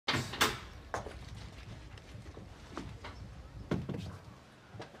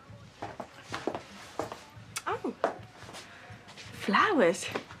flowers.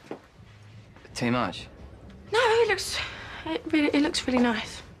 Too much? No, it looks really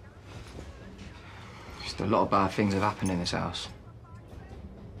nice. Just a lot of bad things have happened in this house.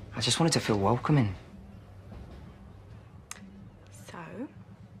 I just wanted to feel welcoming. So,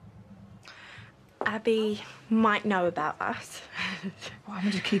 Abby might know about us. Why am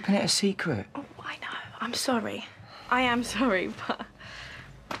I just keeping it a secret? Oh, I know. I'm sorry. I am sorry, but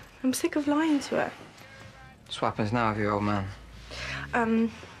I'm sick of lying to her. So what happens now with your old man?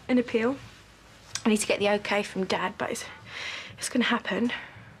 An appeal. I need to get the OK from Dad, but it's going to happen.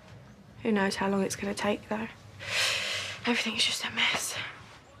 Who knows how long it's going to take, though. Everything's just a mess.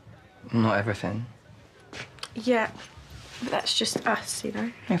 Not everything. Yeah, but that's just us, you know?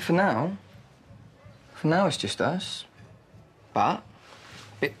 Yeah, for now. For now, it's just us. But,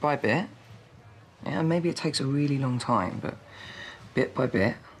 bit by bit, yeah, maybe it takes a really long time, but bit by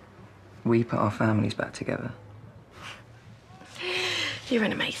bit, we put our families back together. You're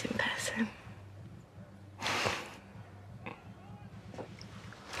an amazing person.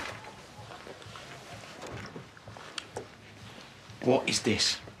 What is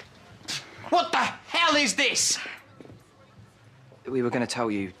this? What the hell is this? We were going to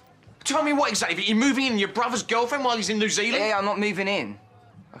tell you. Tell me what exactly? You're moving in your brother's girlfriend while he's in New Zealand? Yeah, I'm not moving in.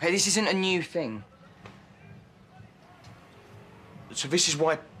 OK, this isn't a new thing. So this is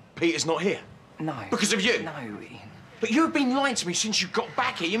why Peter's not here? No. Because of you? No, Ian. But you've been lying to me since you got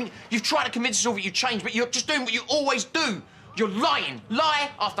back here. I mean, you've tried to convince us all that you changed, but you're just doing what you always do. You're lying.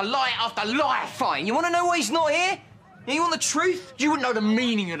 Lie after lie after lie. Fine. You want to know why he's not here? You want the truth? You wouldn't know the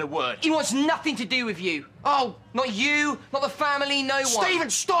meaning of the word. He wants nothing to do with you. Oh, not you, not the family, no one.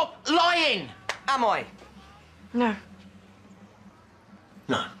 Stephen, stop lying! Am I? No.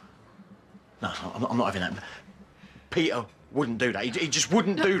 No. No, I'm not having that. Peter wouldn't do that. He just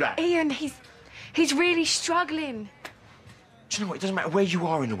wouldn't do that. Ian, he's really struggling. Do you know what? It doesn't matter where you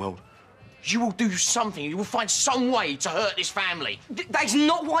are in the world. You will do something. You will find some way to hurt this family. That's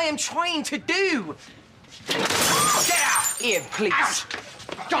not what I'm trying to do. Get out! Ian, please. Out!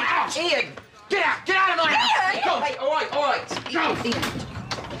 Go out! Ian! Get out! Get out of my house! Ian! Go! Hey, all right. Go! Ian.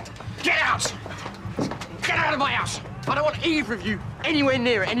 Get out! Get out of my house! I don't want either of you anywhere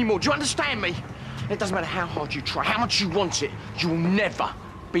near it anymore. Do you understand me? It doesn't matter how hard you try, how much you want it, you will never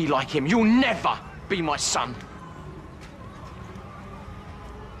be like him. You'll never be my son.